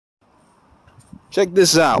Check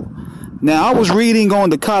this out. Now, I was reading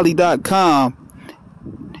on thekali.com,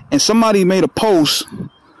 and somebody made a post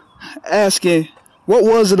asking, what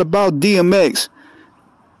was it about DMX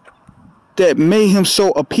that made him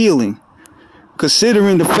so appealing,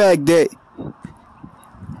 considering the fact that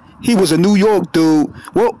he was a New York dude?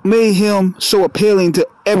 What made him so appealing to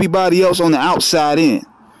everybody else on the outside in?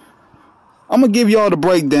 I'm gonna give y'all the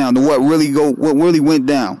breakdown to what really went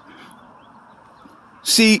down.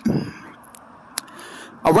 See,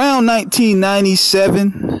 around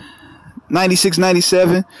 1997, 96,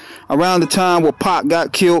 97, around the time where Pac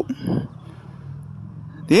got killed,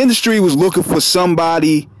 the industry was looking for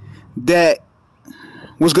somebody that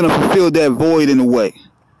was gonna fulfill that void in a way.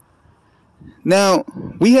 Now,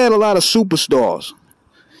 we had a lot of superstars.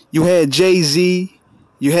 You had Jay-Z,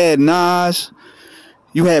 you had Nas,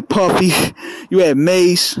 you had Puffy, you had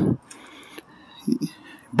Mace,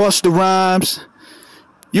 Busta Rhymes.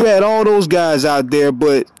 You had all those guys out there,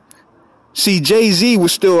 but see, Jay-Z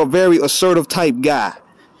was still a very assertive type guy.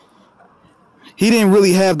 He didn't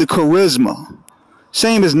really have the charisma.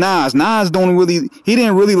 Same as Nas. Nas he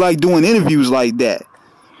didn't really like doing interviews like that.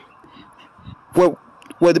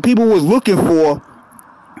 What the people was looking for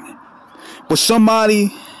was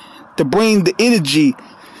somebody to bring the energy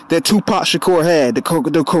that Tupac Shakur had, the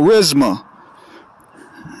charisma,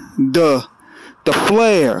 the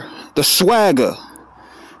flair, the swagger,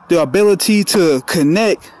 the ability to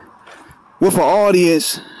connect with an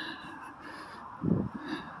audience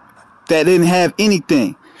that didn't have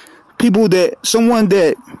anything. Someone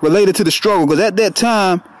that related to the struggle. Because at that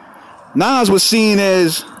time, Nas was seen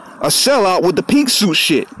as a sellout with the pink suit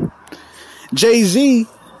shit. Jay-Z,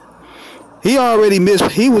 he already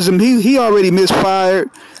misfired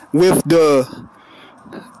with the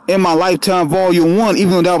In My Lifetime Volume 1,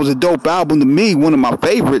 even though that was a dope album to me, one of my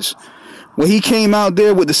favorites, when he came out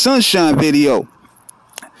there with the Sunshine video.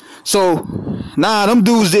 So, them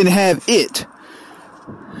dudes didn't have it.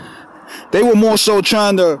 They were more so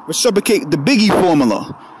trying to reciprocate the Biggie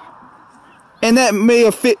formula. And that may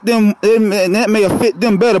have fit them,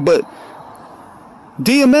 better, but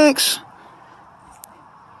DMX,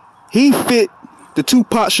 he fit the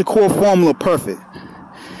Tupac Shakur formula perfect.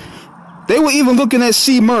 They were even looking at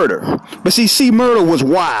C Murder, but see, C Murder was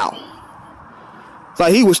wild.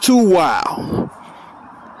 Like, he was too wild.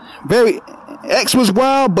 X was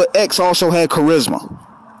wild, but X also had charisma.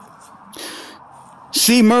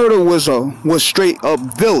 C Murder was straight up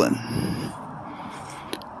villain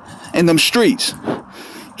in them streets.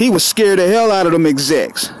 He was scared the hell out of them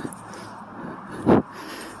execs.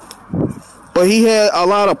 But he had a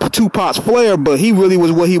lot of Tupac's flair, but he really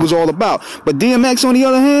was what he was all about. But DMX, on the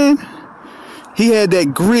other hand, he had that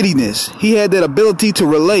grittiness. He had that ability to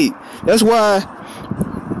relate. That's why,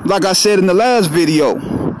 like I said in the last video,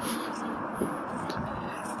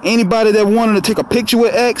 anybody that wanted to take a picture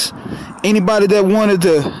with X, anybody that wanted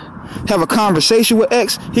to have a conversation with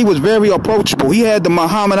X, he was very approachable. He had the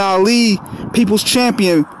Muhammad Ali people's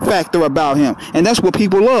champion factor about him, and that's what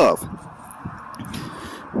people love.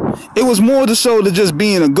 It was more so than just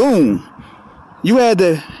being a goon. You had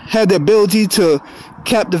to have the ability to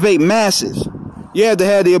captivate masses. You had to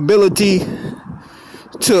have the ability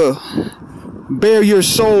to bare your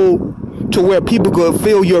soul to where people could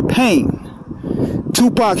feel your pain.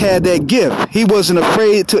 Tupac had that gift. He wasn't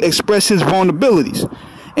afraid to express his vulnerabilities.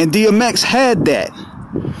 And DMX had that.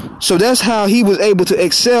 So that's how he was able to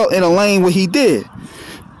excel in a lane where he did.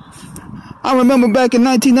 I remember back in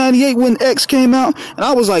 1998 when X came out, and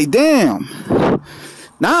I was like, damn.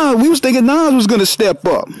 We was thinking Nas was going to step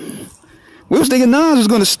up. We was thinking Nas was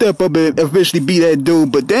going to step up and eventually be that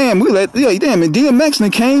dude. But damn, and DMX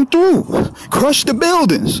then came through. Crushed the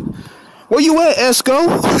buildings. Where you at,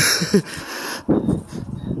 Esco?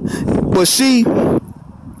 But see,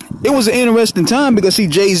 it was an interesting time because, see,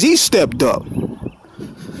 Jay-Z stepped up.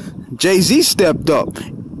 Jay-Z stepped up.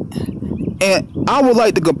 And I would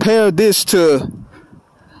like to compare this to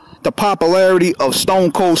the popularity of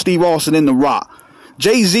Stone Cold Steve Austin and The Rock.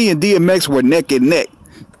 Jay-Z and DMX were neck and neck.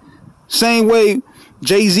 Same way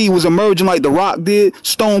Jay-Z was emerging like The Rock did,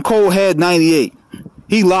 Stone Cold had 98.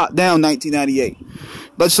 He locked down 1998.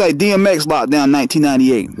 Let's say DMX locked down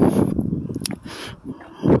 1998.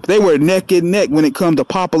 They were neck and neck when it comes to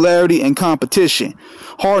popularity and competition.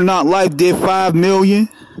 Hard Knock Life did 5 million.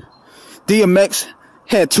 DMX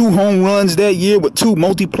had 2 home runs that year with 2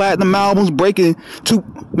 multi-platinum albums,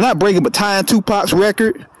 tying Tupac's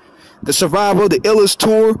record. The Survival of the Illest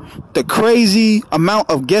Tour, the crazy amount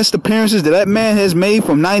of guest appearances that man has made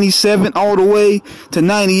from 97 all the way to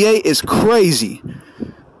 98 is crazy.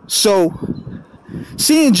 So,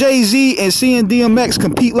 Seeing Jay-Z and seeing DMX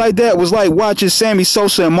compete like that was like watching Sammy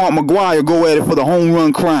Sosa and Mark McGwire go at it for the home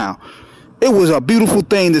run crown. It was a beautiful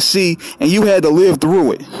thing to see, and you had to live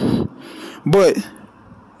through it. But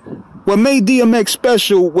what made DMX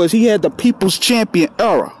special was he had the People's Champion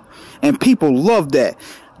era, and people loved that.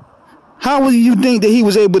 How do you think that he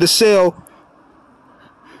was able to sell?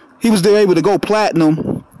 He was able to go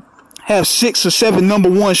platinum, have 6 or 7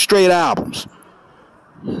 #1 straight albums.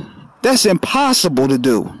 That's impossible to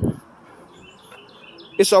do.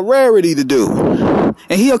 It's a rarity to do.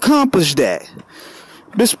 And he accomplished that.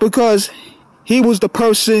 Just because he was the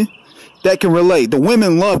person that can relate. The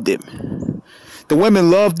women loved him. The women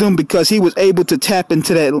loved him because he was able to tap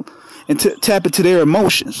into that and tap into their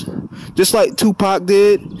emotions. Just like Tupac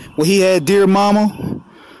did when he had Dear Mama.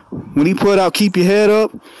 When he put out Keep Your Head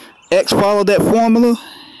Up, X followed that formula,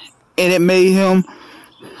 and it made him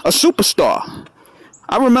a superstar.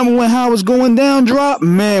 I remember when How Was Going Down dropped,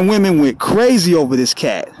 man, women went crazy over this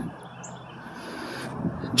cat.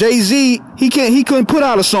 Jay-Z, he couldn't put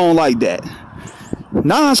out a song like that.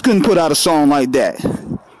 Nas couldn't put out a song like that.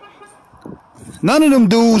 None of them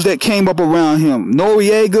dudes that came up around him,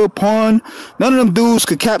 Noriega, Pun, none of them dudes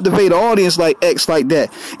could captivate the audience like X like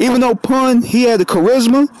that. Even though Pun, he had the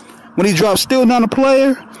charisma, when he dropped Still Not a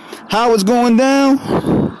Player, How It's Going Down,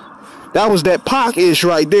 that was that Pac-ish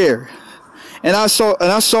right there. And I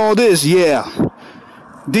saw this, yeah.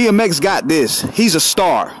 DMX got this. He's a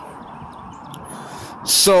star.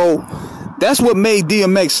 So that's what made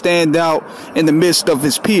DMX stand out in the midst of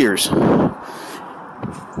his peers.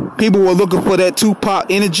 People were looking for that Tupac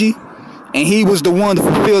energy, and he was the one to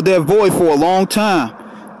fulfill that void for a long time.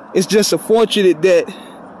 It's just unfortunate that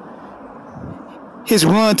his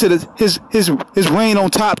run to his reign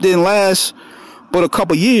on top didn't last but a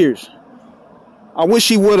couple years. I wish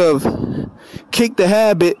he would have kicked the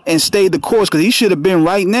habit and stayed the course, because he should have been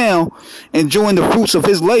right now enjoying the fruits of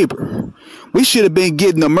his labor. We should have been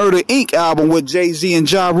getting the Murder Inc. album with Jay-Z and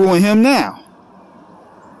Ja Rule and him now,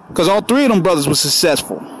 because all 3 of them brothers were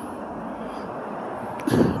successful.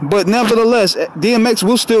 But nevertheless, DMX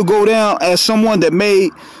will still go down as someone that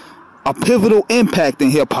made a pivotal impact in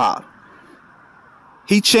hip-hop.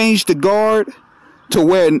 He changed the guard to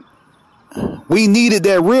where we needed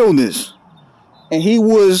that realness, and he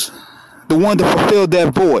was the one to fulfill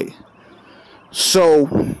that void.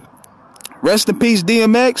 So, rest in peace,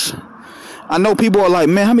 DMX. I know people are like,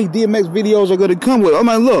 man, how many DMX videos are going to come with? I'm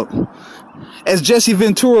like, look, as Jesse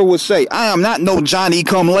Ventura would say, I am not no Johnny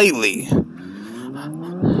come lately.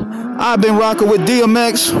 I've been rocking with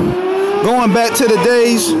DMX going back to the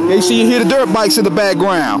days. You see, you hear the dirt bikes in the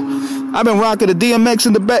background. I've been rocking the DMX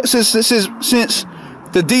in the back since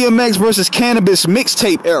the DMX versus Cannabis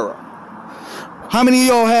mixtape era. How many of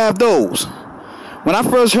y'all have those? When I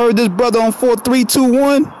first heard this brother on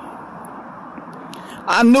 4321,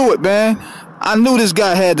 I knew it, man. I knew this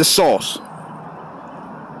guy had the sauce.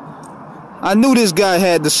 I knew this guy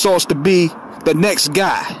had the sauce to be the next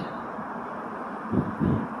guy.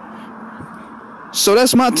 So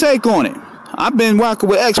that's my take on it. I've been rocking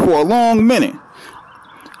with X for a long minute.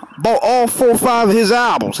 Bought all 4 or 5 of his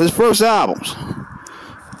albums, his first albums.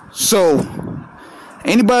 So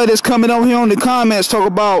anybody that's coming over here on the comments talk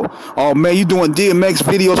about, oh man, you doing DMX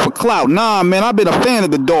videos for clout. Nah, man, I've been a fan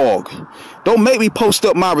of the dog. Don't make me post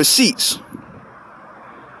up my receipts.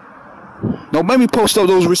 Don't make me post up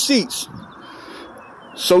those receipts.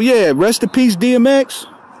 So yeah, rest in peace, DMX.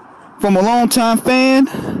 From a longtime fan,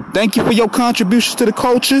 thank you for your contributions to the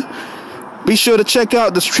culture. Be sure to check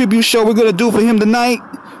out this tribute show we're going to do for him tonight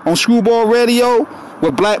on Screwball Radio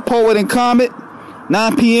with Black Poet and Comet,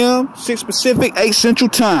 9 p.m., 6 Pacific, 8 Central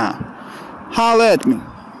Time. Holla at me.